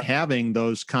not having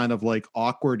those kind of like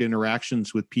awkward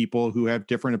interactions with people who have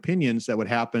different opinions that would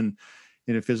happen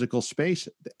in a physical space.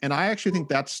 And I actually think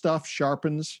that stuff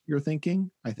sharpens your thinking.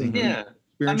 I think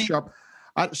sharp.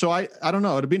 So I don't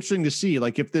know. It'd be interesting to see,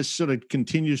 like, if this sort of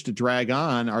continues to drag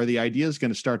on, are the ideas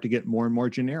going to start to get more and more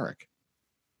generic?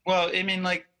 Well, I mean,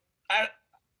 like, I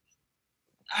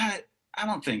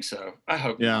don't think so. I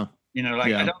hope not.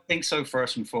 I don't think so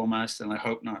first and foremost, and I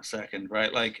hope not second,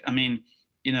 right? Like, I mean,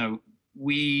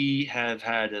 we have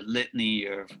had a litany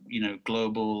of,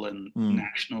 global and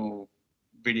national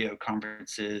video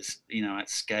conferences, at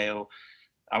scale.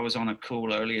 I was on a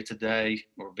call earlier today,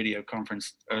 or video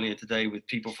conference earlier today, with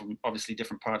people from obviously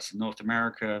different parts of North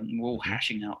America, and we're all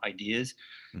hashing out ideas.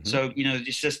 So,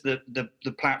 it's just the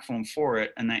platform for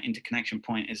it, and that interconnection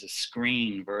point is a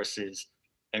screen versus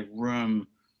a room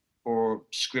or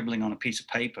scribbling on a piece of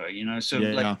paper,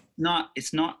 So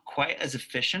it's not quite as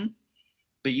efficient,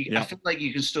 but I feel like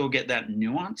you can still get that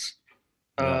nuance.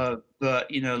 But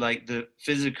like the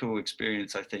physical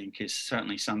experience, I think, is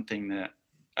certainly something that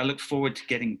I look forward to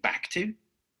getting back to.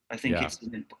 I think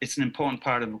it's an important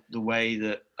part of the way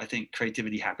that I think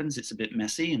creativity happens. It's a bit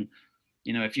messy, and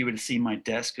if you were to see my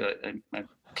desk, I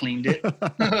cleaned it.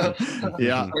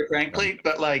 Quite frankly,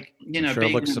 but like sure,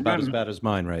 it looks about as bad as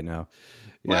mine right now.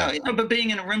 Well, but being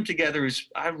in a room together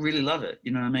I really love it.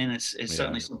 You know what I mean? It's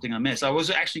certainly something I miss. I was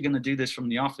actually going to do this from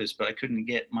the office, but I couldn't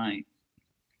get my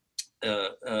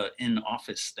in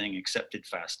office thing accepted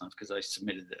fast enough because I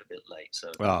submitted it a bit late.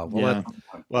 So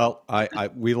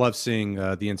we love seeing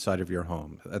the inside of your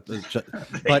home. But the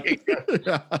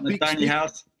tiny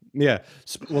house. Yeah.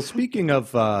 Well, speaking of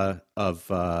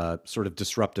sort of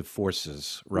disruptive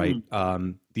forces, right?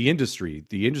 The industry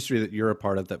that you're a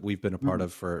part of, that we've been a part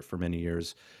of for many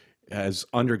years, has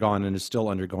undergone and is still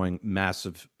undergoing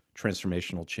massive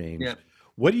transformational change. Yeah.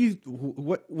 What do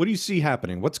you see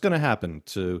happening? What's going to happen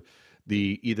to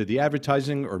either the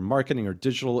advertising or marketing or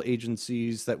digital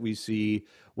agencies that we see?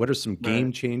 What are some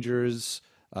game changers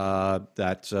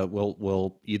that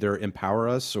will either empower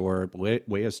us or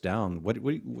weigh us down? What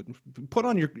put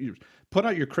out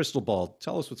your crystal ball.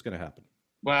 Tell us what's going to happen.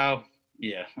 Wow.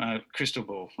 Yeah. Crystal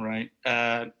ball. Right.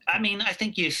 I mean, I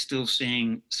think you're still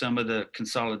seeing some of the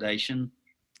consolidation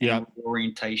and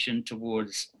orientation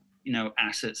towards,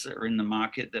 assets that are in the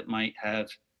market that might have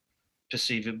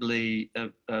perceivably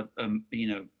a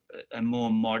more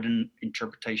modern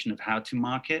interpretation of how to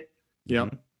market. Yeah.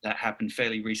 That happened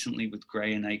fairly recently with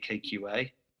Gray and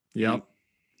AKQA. Yeah.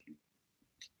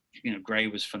 Gray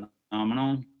was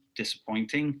phenomenal,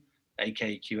 disappointing.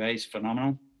 AKQA is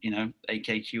phenomenal.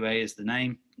 AKQA is the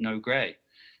name, no Gray.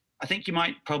 I think you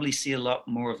might probably see a lot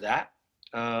more of that,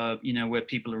 where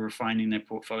people are refining their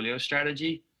portfolio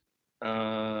strategy.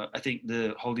 I think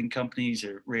the holding companies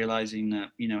are realizing that,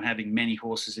 having many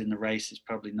horses in the race is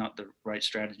probably not the right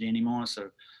strategy anymore. So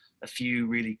a few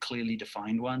really clearly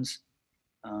defined ones,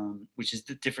 which is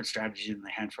the different strategy than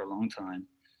they had for a long time.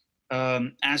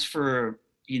 As for,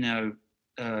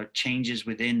 changes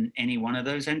within any one of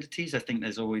those entities, I think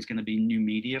there's always going to be new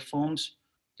media forms.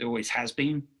 There always has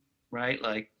been, right?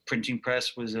 Like printing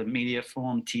press was a media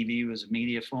form, TV was a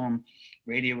media form,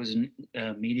 radio was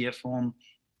a media form.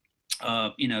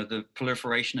 The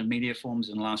proliferation of media forms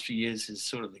in the last few years has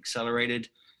sort of accelerated,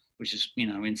 which is,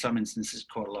 in some instances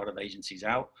caught a lot of agencies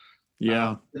out.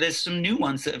 Yeah. There's some new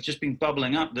ones that have just been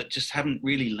bubbling up that just haven't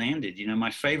really landed.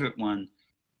 My favorite one,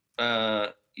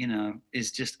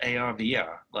 is just AR,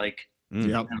 VR. Like,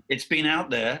 it's been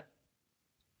out there.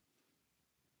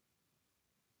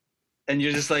 And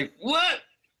you're just like, what?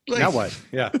 Like, now what?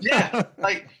 Yeah. Yeah.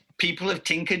 Like people have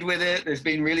tinkered with it. There's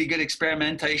been really good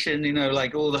experimentation, you know,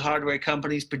 like all the hardware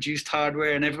companies produced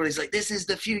hardware and everybody's like, this is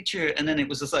the future. And then it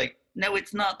was just like, no,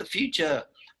 it's not the future.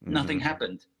 Nothing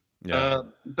happened. Yeah.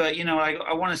 But, you know,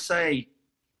 I want to say,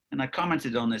 and I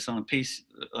commented on this on a piece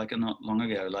like not long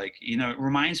ago, like, you know, it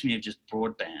reminds me of just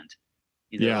broadband.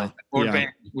 You know, like broadband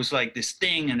was like this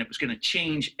thing and it was going to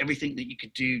change everything that you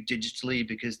could do digitally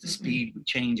because the speed would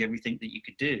change everything that you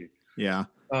could do. Yeah.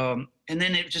 And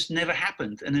then it just never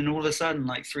happened. And then all of a sudden,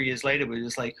 like 3 years later, we're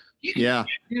just like, the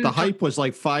hype was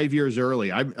like 5 years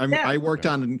early. I worked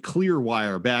on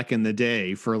Clearwire back in the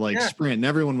day for like Sprint, and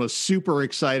everyone was super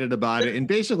excited about it. And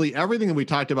basically everything that we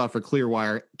talked about for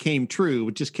Clearwire came true.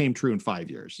 It just came true in 5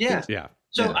 years. Yeah. Yeah.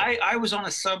 So I was on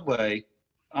a subway.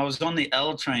 I was on the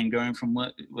L train going from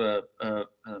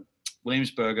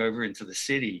Williamsburg over into the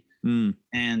city. And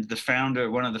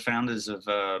one of the founders of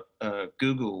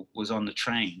Google was on the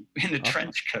train in a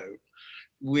trench coat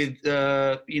with,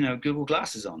 you know, Google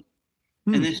glasses on.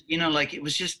 And then, you know, like it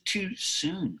was just too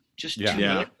soon, just too late.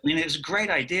 I mean, it was a great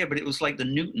idea, but it was like the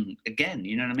Newton again,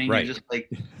 you know what I mean? Right. You're just like,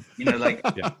 you know, like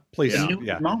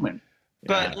Newton moment.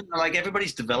 But you know, like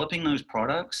everybody's developing those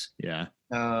products. Yeah.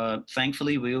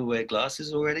 Thankfully, we all wear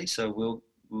glasses already, so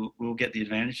we'll get the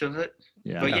advantage of it.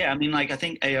 Yeah. But I mean, like I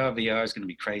think AR VR is going to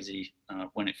be crazy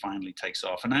when it finally takes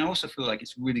off, and I also feel like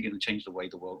it's really going to change the way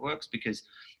the world works because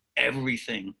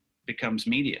everything becomes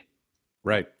media.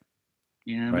 Right.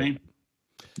 You know what I mean?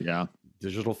 Yeah.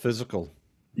 Digital, physical.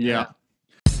 Yeah.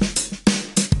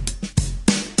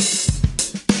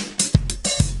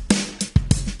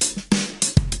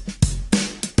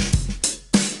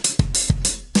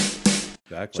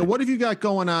 Exactly. So what have you got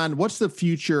going on? What's the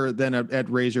future then at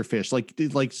Razorfish? Like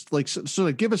sort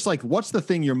of give us like, what's the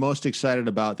thing you're most excited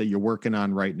about that you're working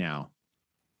on right now?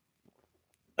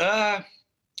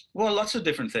 Well, lots of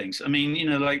different things. I mean, you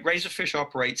know, like Razorfish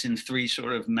operates in 3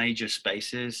 sort of major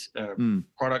spaces,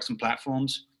 products and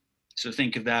platforms. So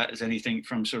think of that as anything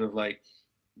from sort of like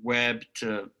web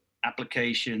to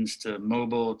applications to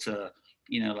mobile to,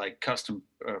 you know, like custom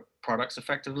products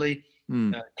effectively.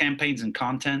 Campaigns and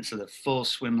content, so the full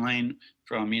swim lane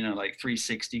from, you know, like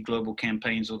 360 global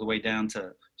campaigns all the way down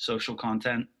to social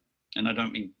content. And I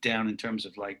don't mean down in terms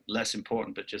of like less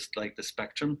important, but just like the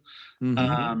spectrum.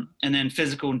 And then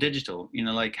physical and digital, you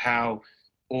know, like how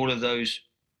all of those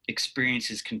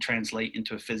experiences can translate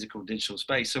into a physical digital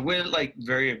space. So we're like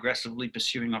very aggressively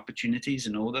pursuing opportunities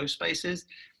in all those spaces.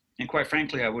 And quite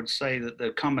frankly, I would say that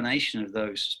the combination of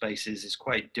those spaces is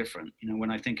quite different. You know, when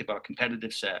I think of our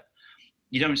competitive set,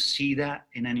 you don't see that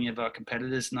in any of our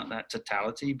competitors, not that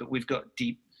totality, but we've got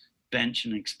deep bench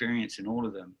and experience in all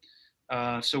of them.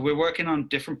 So we're working on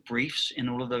different briefs in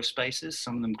all of those spaces,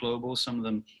 some of them global, some of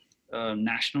them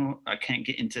national. I can't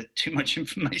get into too much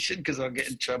information because I'll get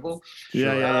in trouble.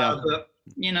 But,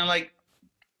 you know, like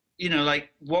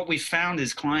what we found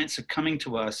is clients are coming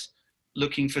to us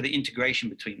looking for the integration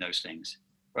between those things,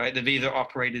 right? They've either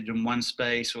operated in one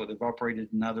space or they've operated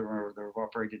in another, or they've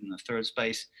operated in a third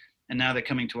space. And now they're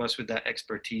coming to us with that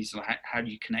expertise. Like, how do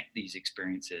you connect these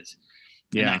experiences?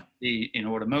 Yeah. And that could be in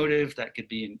automotive, that could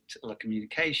be in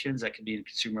telecommunications, that could be in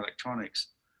consumer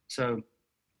electronics. So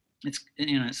it's,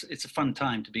 you know, it's a fun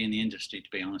time to be in the industry, to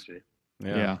be honest with you.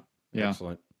 Yeah.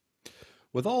 Excellent.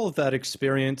 With all of that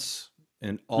experience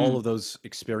and all of those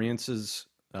experiences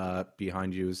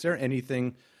behind you, is there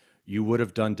anything you would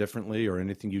have done differently or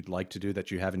anything you'd like to do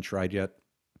that you haven't tried yet?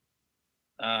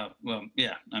 Well,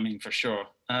 yeah, I mean, for sure.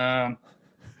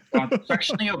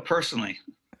 Professionally or personally?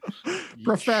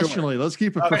 Professionally. Sure. Let's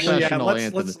keep it professional,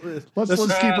 Anthony. Let's keep it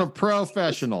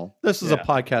professional. This is a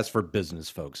podcast for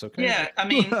business folks, okay? Yeah, I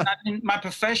mean my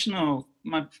professional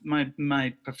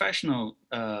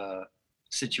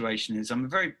situation is I'm a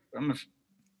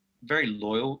very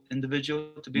loyal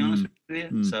individual, to be honest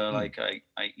with you. So like I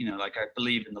you know, like I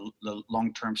believe in the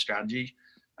long-term strategy.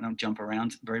 I don't jump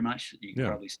around very much. You can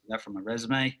probably see that from my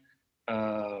resume.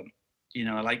 You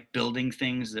know, I like building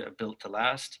things that are built to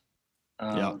last.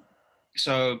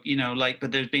 So, you know, like,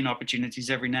 but there's been opportunities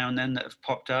every now and then that have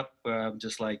popped up where I'm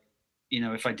just like, you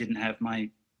know, if I didn't have my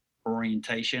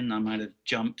orientation, I might have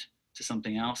jumped to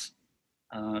something else.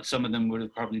 Some of them would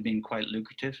have probably been quite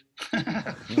lucrative. You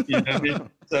know what I mean?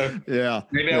 So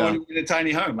maybe I wanted to get a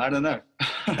tiny home. I don't know.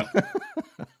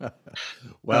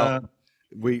 Well,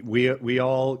 we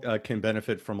all can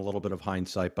benefit from a little bit of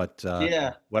hindsight, but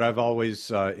what I've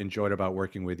always enjoyed about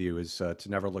working with you is to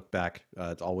never look back.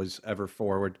 It's always ever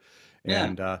forward.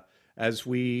 And as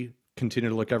we continue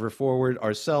to look ever forward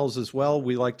ourselves as well,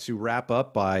 we like to wrap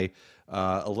up by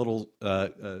a little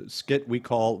skit we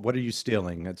call "What Are You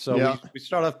Stealing?" And so we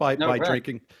start off by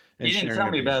drinking. And you didn't tell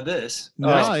me about this.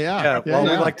 Well, we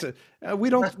like to.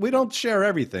 We don't share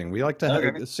everything. We like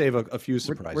to save a few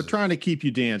surprises. We're trying to keep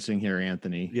you dancing here,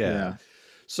 Anthony. Yeah.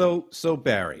 So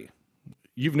Barry,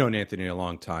 you've known Anthony a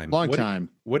long time. What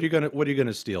are you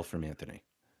gonna steal from Anthony?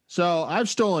 So I've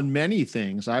stolen many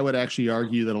things. I would actually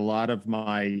argue that a lot of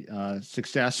my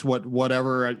success,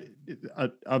 whatever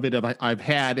of it I've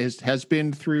had, has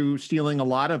been through stealing a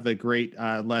lot of the great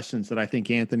lessons that I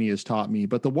think Anthony has taught me.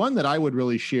 But the one that I would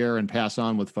really share and pass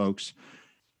on with folks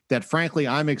that, frankly,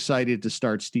 I'm excited to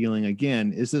start stealing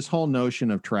again is this whole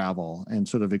notion of travel and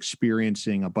sort of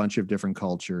experiencing a bunch of different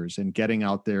cultures and getting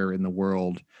out there in the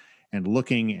world and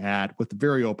looking at, with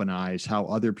very open eyes, how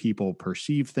other people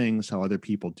perceive things, how other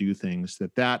people do things.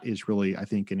 That is really, I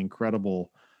think, an incredible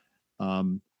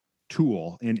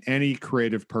tool in any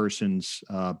creative person's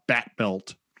bat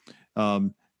belt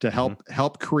to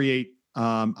help create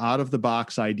out of the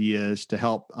box ideas, to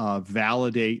help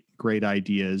validate great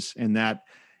ideas, and that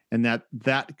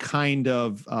kind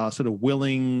of sort of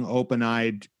willing,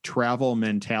 open-eyed travel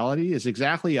mentality is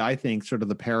exactly, I think, sort of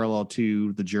the parallel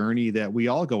to the journey that we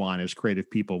all go on as creative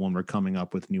people when we're coming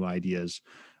up with new ideas.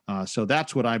 So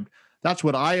that's what I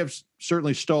have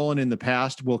certainly stolen in the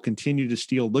past. Will continue to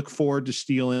steal. Look forward to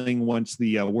stealing once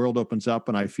the world opens up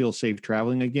and I feel safe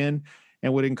traveling again.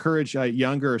 And would encourage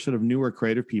younger, sort of newer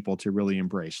creative people to really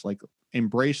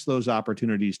embrace those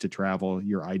opportunities to travel.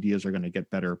 Your ideas are going to get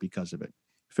better because of it.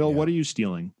 Phil, what are you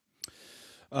stealing?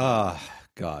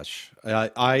 Gosh,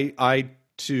 I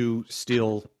too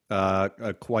steal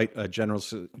quite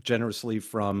generously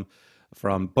from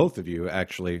both of you,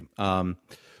 actually. The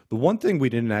one thing we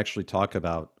didn't actually talk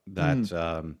about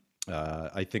that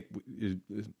I think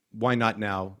why not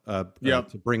now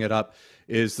to bring it up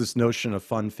is this notion of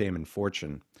fun, fame, and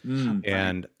fortune.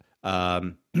 And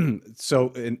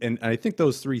so I think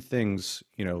those three things,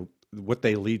 what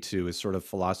they lead to is sort of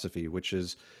philosophy, which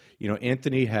is,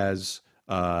 Anthony has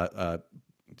a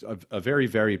very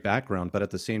varied background, but at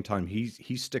the same time,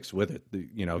 he sticks with it.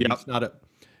 He's not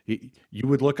you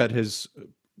would look at his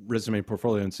resume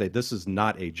portfolio and say, this is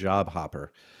not a job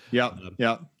hopper.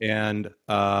 And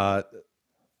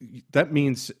that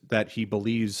means that he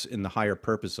believes in the higher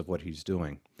purpose of what he's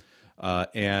doing.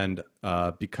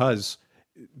 Because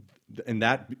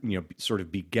that sort of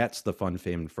begets the fun,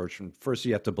 fame, and fortune. First,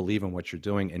 you have to believe in what you're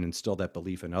doing and instill that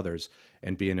belief in others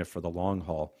and be in it for the long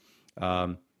haul.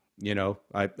 I've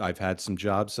had some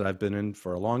jobs that I've been in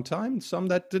for a long time, some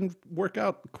that didn't work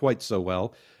out quite so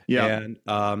well.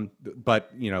 But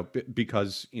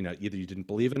because either you didn't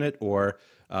believe in it or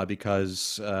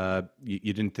because you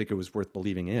didn't think it was worth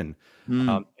believing in.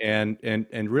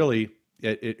 And really,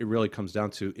 it really comes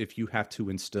down to, if you have to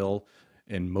instill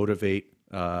and motivate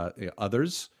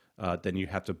others, then you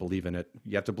have to believe in it.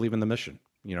 You have to believe in the mission,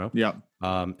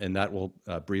 and that will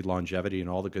breed longevity and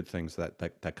all the good things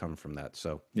that come from that.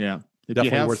 So if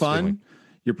you have fun,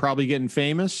 you're probably getting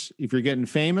famous. If you're getting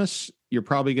famous, you're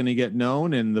probably going to get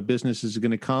known, and the business is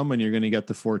going to come, and you're going to get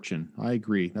the fortune. I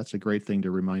agree. That's a great thing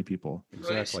to remind people.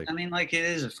 Exactly. I mean, it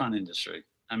is a fun industry.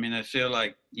 I mean, I feel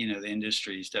like the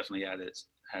industry's definitely had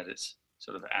its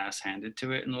sort of ass handed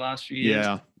to it in the last few years.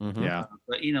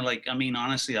 But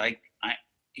honestly,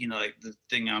 the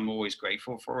thing I'm always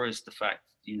grateful for is the fact,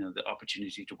 the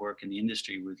opportunity to work in the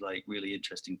industry with really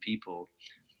interesting people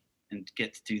and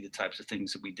get to do the types of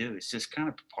things that we do. It's just kind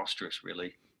of preposterous,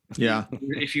 really. Yeah.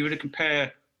 If you were to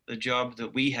compare the job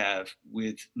that we have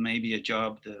with maybe a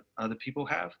job that other people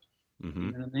have, you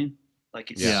know what I mean?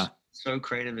 It's so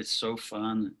creative. It's so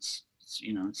fun.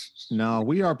 No,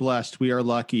 we are blessed. We are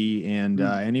lucky. And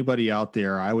anybody out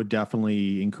there, I would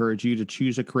definitely encourage you to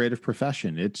choose a creative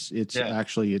profession. It's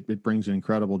actually, it brings an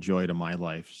incredible joy to my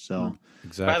life. So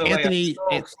exactly. By the Anthony,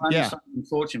 way, I stole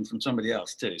fortune from somebody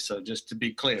else too. So just to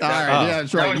be clear. All right.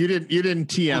 That's right. You didn't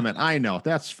TM it. I know.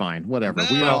 That's fine. Whatever.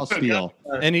 We all steal.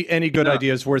 Any good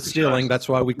idea is worth stealing. That's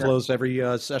why we close every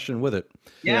session with it.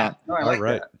 Yeah. No, I like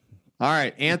that. All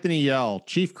right, Anthony Yell,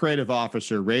 Chief Creative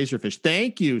Officer, Razorfish.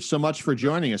 Thank you so much for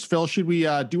joining us. Phil, should we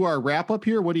do our wrap up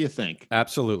here? What do you think?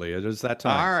 Absolutely, it is that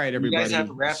time. All right, everybody. You guys have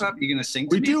a wrap up? You're going to sing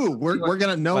to me? We do. We're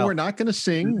going to, we're not going to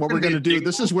sing. What we're going to do,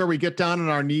 this is where we get down on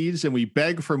our knees and we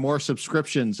beg for more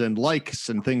subscriptions and likes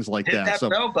and things like that. Hit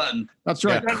that bell button. That's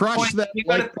right. Crush that. You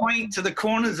got to point to the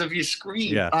corners of your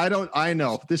screen. Yeah. I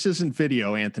know. This isn't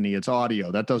video, Anthony. It's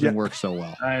audio. That doesn't work so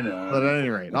well. I know. But at any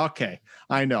rate, okay.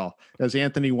 I know. As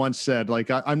Anthony once said,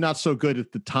 I'm not so good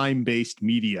at the time-based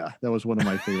media. That was one of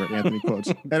my favorite Anthony quotes.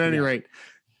 At any rate,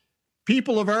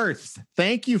 People of Earth,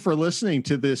 thank you for listening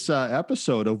to this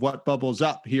episode of What Bubbles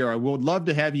Up here. I would love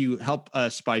to have you help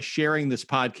us by sharing this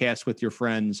podcast with your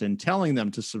friends and telling them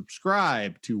to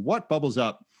subscribe to What Bubbles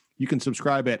Up. You can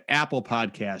subscribe at Apple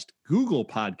Podcast, Google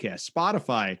Podcast,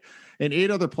 Spotify, and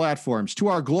 8 other platforms. To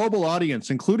our global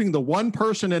audience, including the one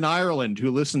person in Ireland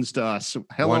who listens to us.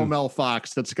 Hello, Mel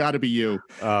Fox. That's got to be you.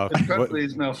 Probably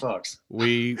is Mel Fox.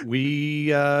 We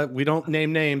don't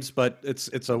name names, but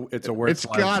it's a word. It's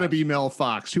got to be Mel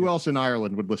Fox. Who else in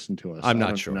Ireland would listen to us? I'm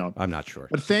not sure.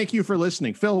 But thank you for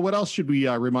listening. Phil, what else should we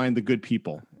remind the good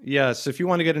people? Yes, if you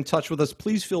want to get in touch with us,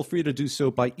 please feel free to do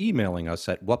so by emailing us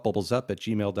at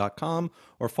whatbubblesup@gmail.com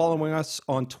or following us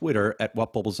on Twitter at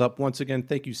whatbubblesup. Once again,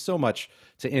 thank you so much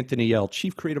to Anthony L.,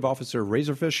 Chief Creative Officer,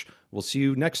 Razorfish. We'll see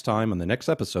you next time on the next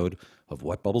episode of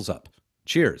What Bubbles Up.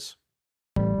 Cheers.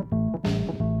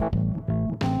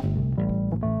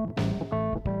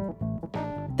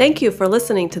 Thank you for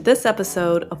listening to this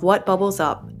episode of What Bubbles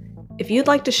Up. If you'd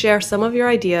like to share some of your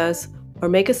ideas or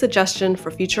make a suggestion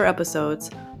for future episodes,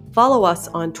 follow us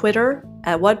on Twitter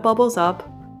at whatbubblesup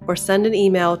or send an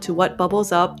email to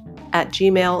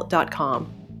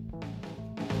whatbubblesup@gmail.com.